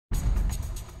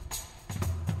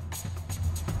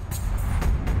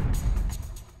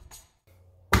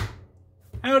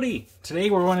Howdy! Today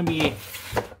we're going to be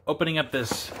opening up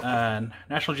this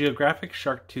National Geographic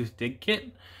Shark Tooth Dig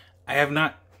Kit. I have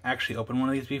not actually opened one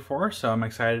of these before, so I'm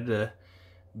excited to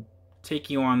take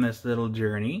you on this little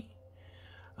journey.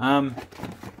 Yeah,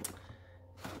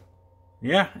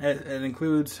 it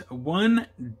includes one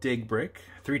dig brick,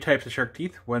 3 types of shark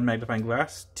teeth, 1 magnifying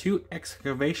glass, 2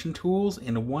 excavation tools,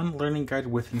 and 1 learning guide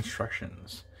with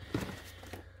instructions.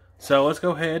 So let's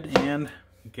go ahead and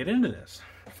get into this.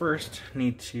 First,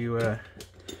 need to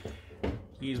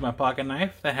use my pocket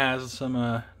knife that has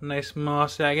some nice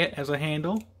moss agate as a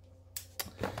handle.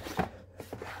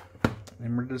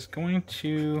 And we're just going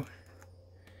to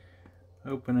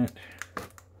open it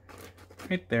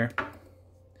right there.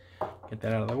 Get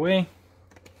that out of the way.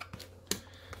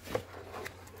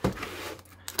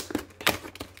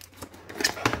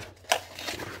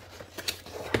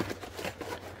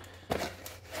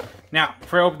 Now,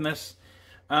 before I open this,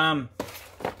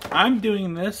 I'm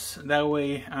doing this that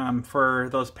way for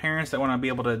those parents that want to be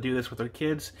able to do this with their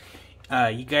kids.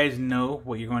 You guys know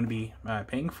what you're going to be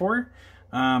paying for.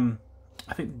 I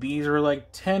think these are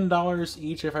like $10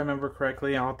 each if I remember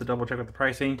correctly. I'll have to double check with the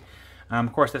pricing.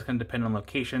 Of course, that's going to depend on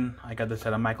location. I got this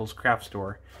at a Michael's craft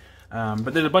store.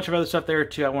 But there's a bunch of other stuff there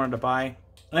too I wanted to buy.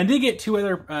 And I did get 2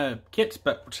 other kits,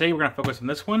 but today we're going to focus on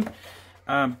this one.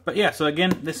 But yeah, so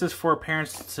again, this is for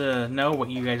parents to know what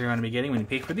you guys are going to be getting when you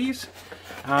pay for these.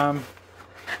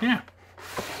 Yeah.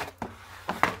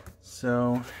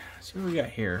 So, let's see what we got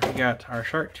here. We got our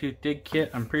Shark Tooth Dig Kit.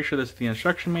 I'm pretty sure this is the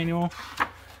instruction manual.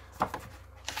 I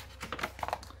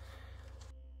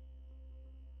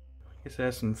guess it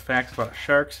has some facts about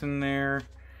sharks in there.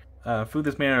 Food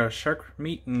that's made out of shark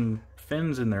meat and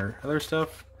fins and their other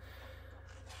stuff.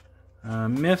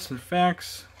 Myths and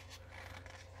facts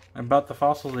about the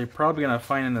fossils they're probably going to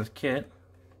find in this kit.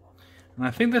 And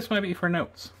I think this might be for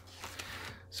notes.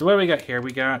 So what do we got here?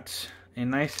 We got a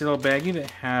nice little baggie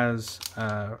that has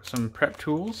some prep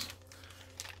tools.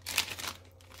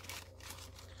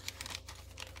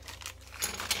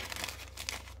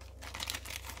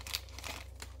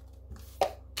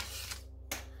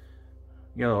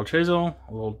 You got a little chisel,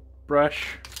 a little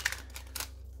brush,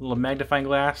 a little magnifying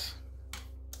glass.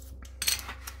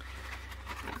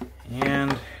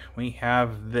 And we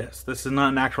have this. This is not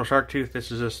an actual shark tooth.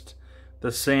 This is just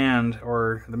the sand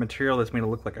or the material that's made to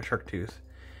look like a shark tooth.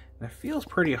 And it feels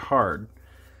pretty hard.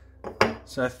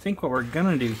 So I think what we're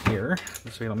gonna do here,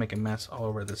 just so we don't make a mess all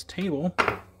over this table,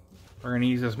 we're gonna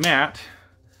use this mat.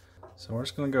 So we're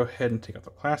just gonna go ahead and take out the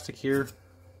plastic here.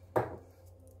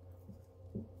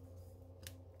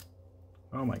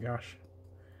 Oh my gosh.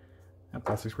 That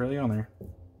plastic's really on there.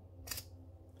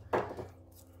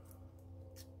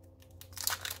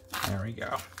 There we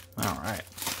go. Alright.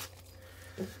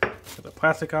 Get the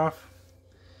plastic off.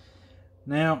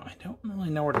 Now, I don't really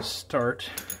know where to start.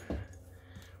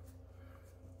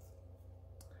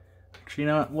 Actually, you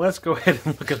know what? Let's go ahead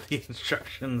and look at the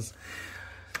instructions.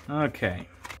 Okay.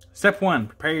 Step 1.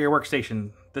 Prepare your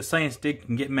workstation. This science dig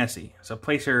can get messy. So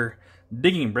place your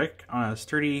digging brick on a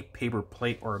sturdy paper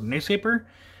plate or newspaper.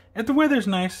 If the weather's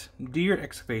nice, do your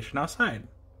excavation outside.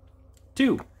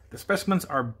 2. The specimens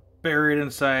are buried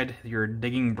inside your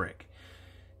digging brick.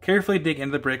 Carefully dig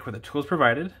into the brick with the tools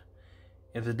provided.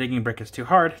 If the digging brick is too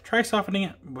hard, try softening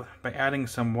it by adding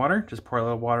some water. Just pour a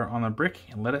little water on the brick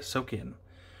and let it soak in.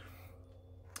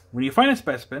 When you find a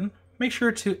specimen, make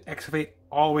sure to excavate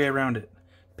all the way around it.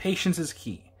 Patience is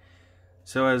key,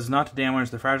 so as not to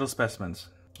damage the fragile specimens.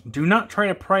 Do not try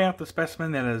to pry out the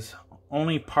specimen that is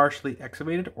only partially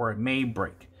excavated, or it may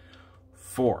break.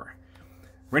 4.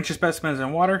 Rinse your specimens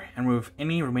in water and remove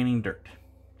any remaining dirt.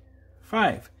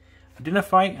 5.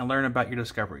 Identify and learn about your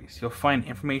discoveries. You'll find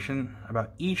information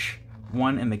about each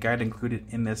one in the guide included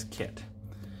in this kit.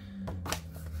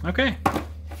 Okay.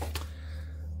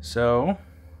 So,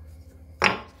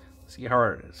 let's see how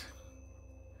hard it is.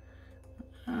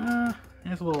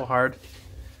 It's a little hard.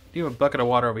 Do have a bucket of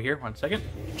water over here. 1 second.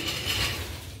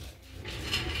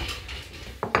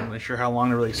 I'm not really sure how long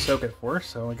to really soak it for,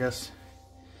 so I guess.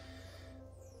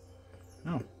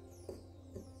 Oh.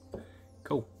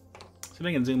 Cool. See if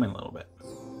I can zoom in a little bit.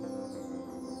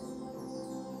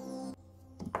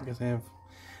 I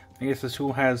guess this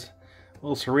tool has a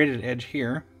little serrated edge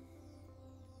here.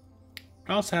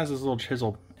 It also has this little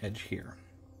chisel edge here.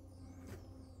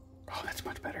 Oh, that's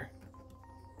much better.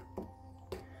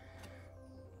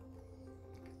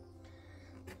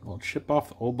 We'll chip off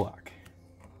the old block.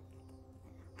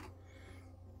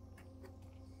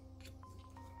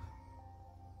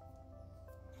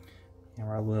 And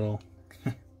our little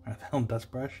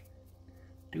dust brush.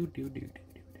 Do.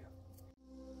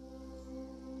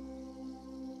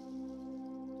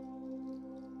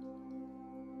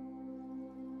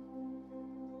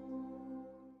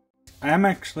 I'm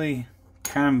actually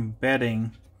kind of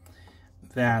betting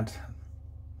that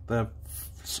the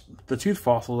tooth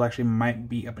fossils actually might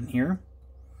be up in here.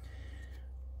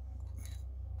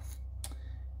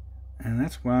 And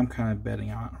that's what I'm kind of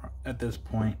betting on at this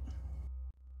point.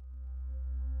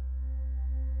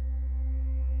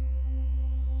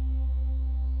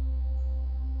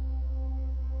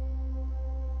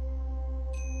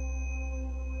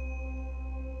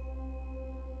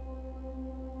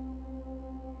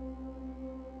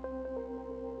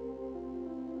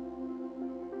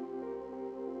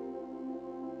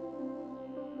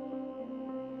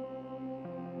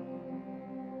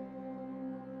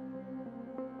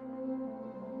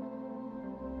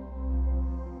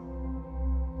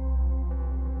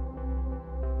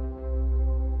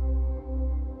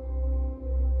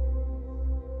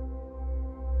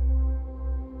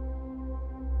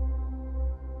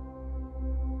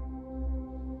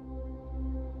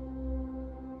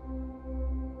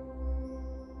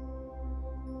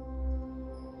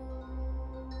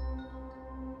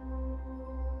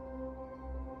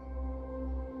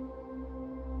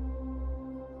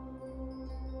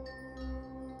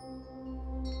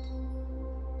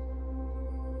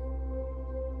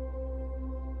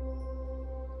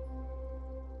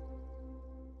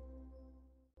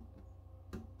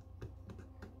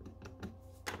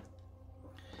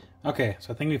 Okay,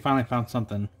 so I think we finally found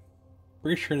something.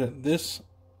 Pretty sure that this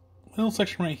little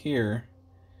section right here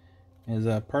is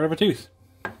a part of a tooth.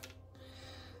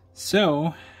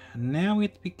 So now we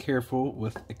have to be careful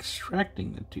with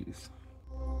extracting the tooth.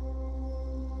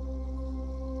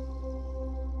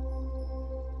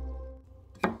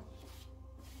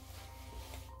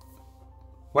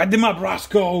 Wad them up,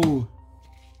 Roscoe!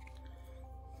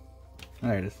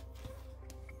 There it is.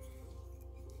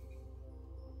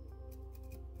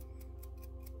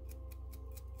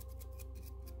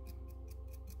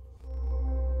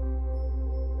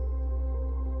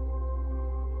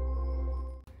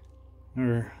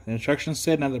 Remember, the instructions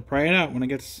said not to pry it out when it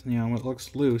gets, you know, when it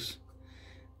looks loose.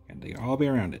 Got to dig all the way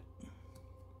around it.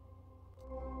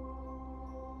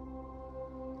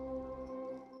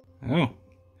 Oh, I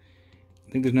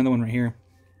think there's another one right here.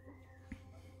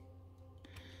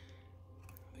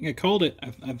 I think I called it.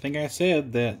 I think I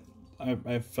said that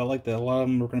I felt like that a lot of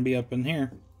them were going to be up in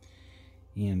here.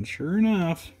 And sure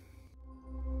enough.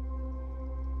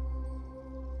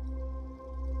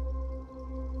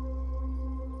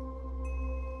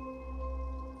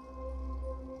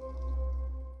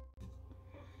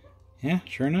 Yeah,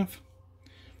 sure enough.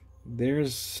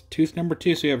 There's tooth number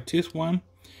 2. So you have tooth 1.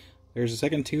 There's a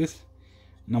second tooth.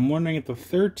 And I'm wondering if the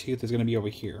third tooth is going to be over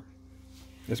here.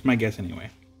 That's my guess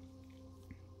anyway.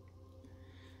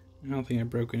 I don't think I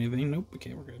broke anything. Nope.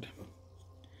 Okay, we're good.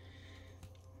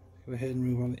 Go ahead and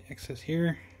remove all the excess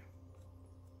here.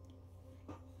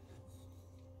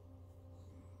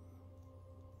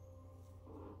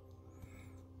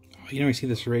 Oh, you know, you see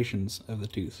the serrations of the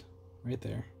tooth right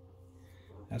there.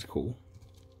 That's cool.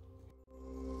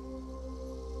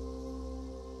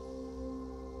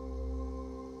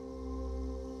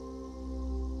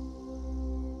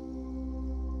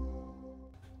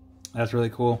 That's really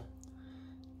cool.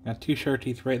 Got 2 shark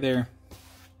teeth right there.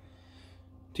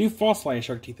 2 fossilized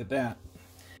shark teeth at that.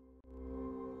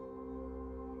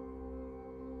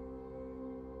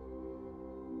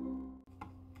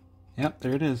 Yep,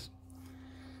 there it is.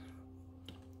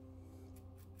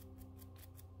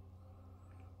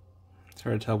 It's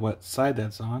hard to tell what side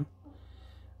that's on.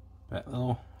 That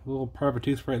little part of a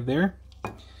tooth right there.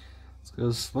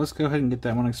 Let's go ahead and get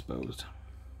that one exposed.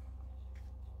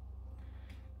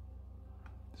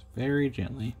 Just very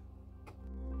gently.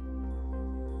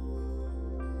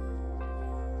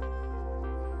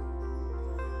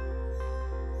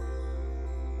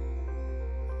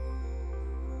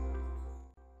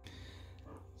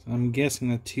 So I'm guessing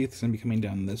the tooth is going to be coming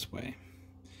down this way.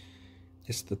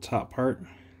 Just the top part.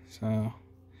 So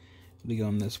it'll be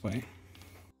going this way.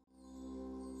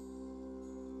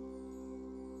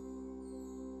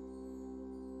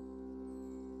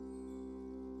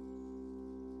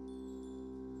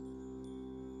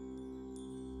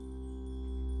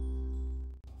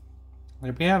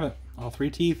 There we have it. All 3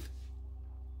 teeth.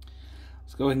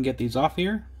 Let's go ahead and get these off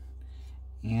here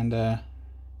and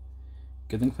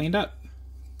get them cleaned up.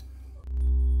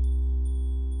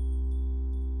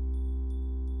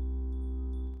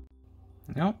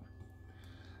 Yep.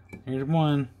 Here's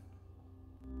one.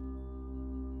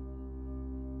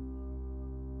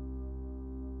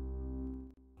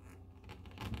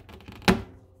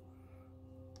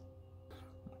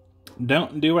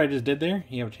 Don't do what I just did there.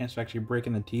 You have a chance of actually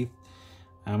breaking the teeth.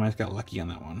 I just got lucky on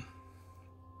that one.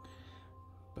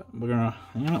 But we're gonna,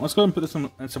 you know, let's go ahead and put this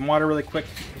in some water really quick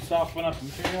to soften up the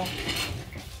material.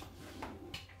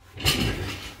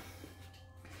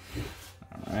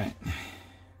 All right.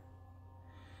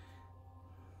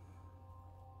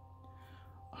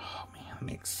 Oh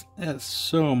man, it's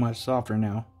so much softer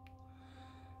now.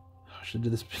 I should do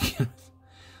this begin with.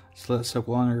 Just let it soak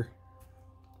longer.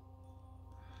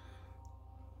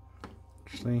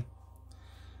 Actually.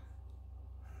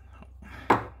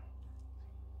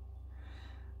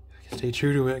 Stay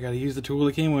true to it. I gotta use the tool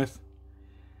it came with.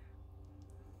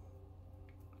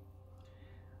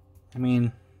 I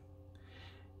mean,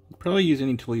 you probably use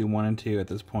any tool you wanted to at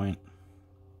this point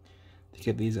to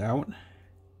get these out.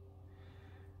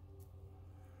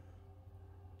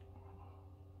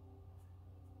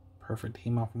 Perfect.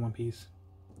 Came off in one piece.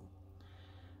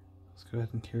 Let's go ahead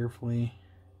and carefully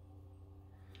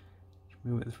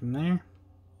move it from there.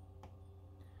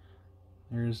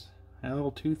 There's a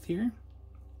little tooth here.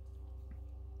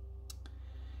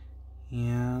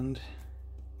 And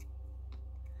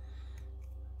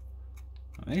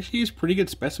I actually use pretty good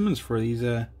specimens for these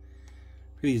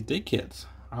dig kits.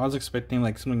 I was expecting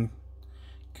like something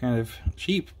kind of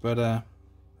cheap, but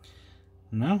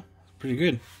no, it's pretty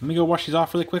good. Let me go wash these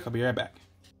off really quick. I'll be right back.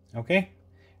 Okay,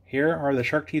 here are the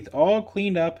shark teeth all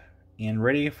cleaned up and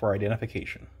ready for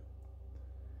identification.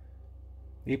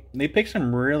 They picked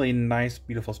some really nice,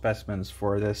 beautiful specimens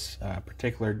for this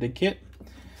particular dig kit.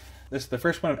 This is the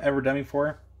first one I've ever done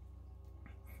before,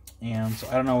 and so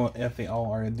I don't know if they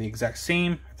all are the exact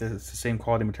same, if it's the same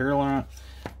quality material or not.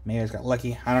 Maybe I just got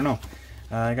lucky. I don't know.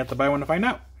 I got to buy one to find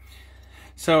out.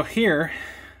 So here,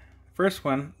 first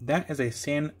one, that is a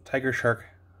sand tiger shark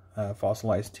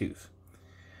fossilized tooth.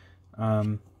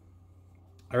 I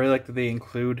really like that they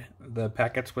include the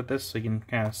packets with this, so you can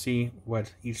kind of see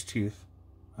what each tooth,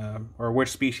 or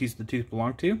which species the tooth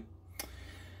belonged to.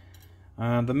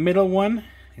 The middle one,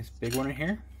 this big one right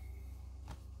here.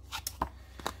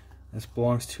 This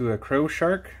belongs to a crow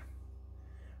shark,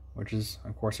 which is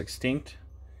of course extinct.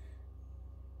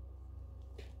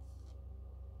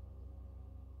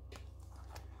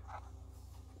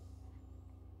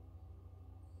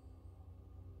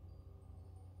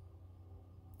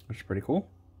 Which is pretty cool.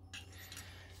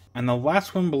 And the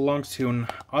last one belongs to an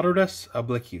Otodus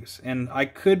obliquus. And I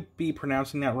could be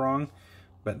pronouncing that wrong,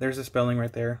 but there's a spelling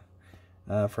right there.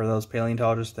 For those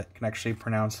paleontologists that can actually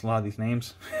pronounce a lot of these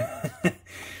names.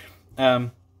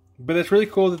 But it's really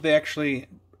cool that they actually,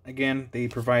 again, they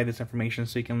provide this information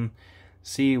so you can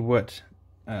see what,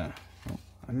 oh,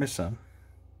 I missed some.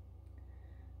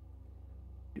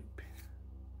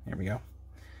 There we go.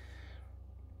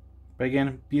 But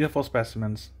again, beautiful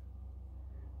specimens.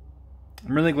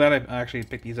 I'm really glad I actually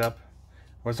picked these up.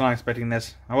 I was not expecting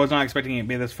this. I was not expecting it to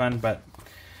be this fun, but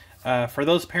for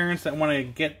those parents that want to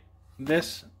get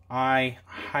this, I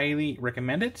highly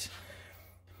recommend it.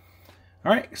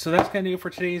 Alright, so that's going to do it for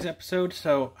today's episode.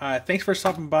 So thanks for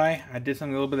stopping by. I did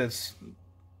something a little bit that's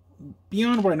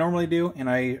beyond what I normally do, and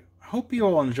I hope you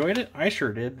all enjoyed it. I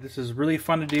sure did. This is really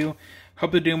fun to do.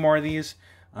 Hope to do more of these,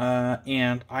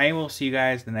 and I will see you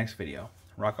guys in the next video.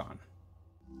 Rock on.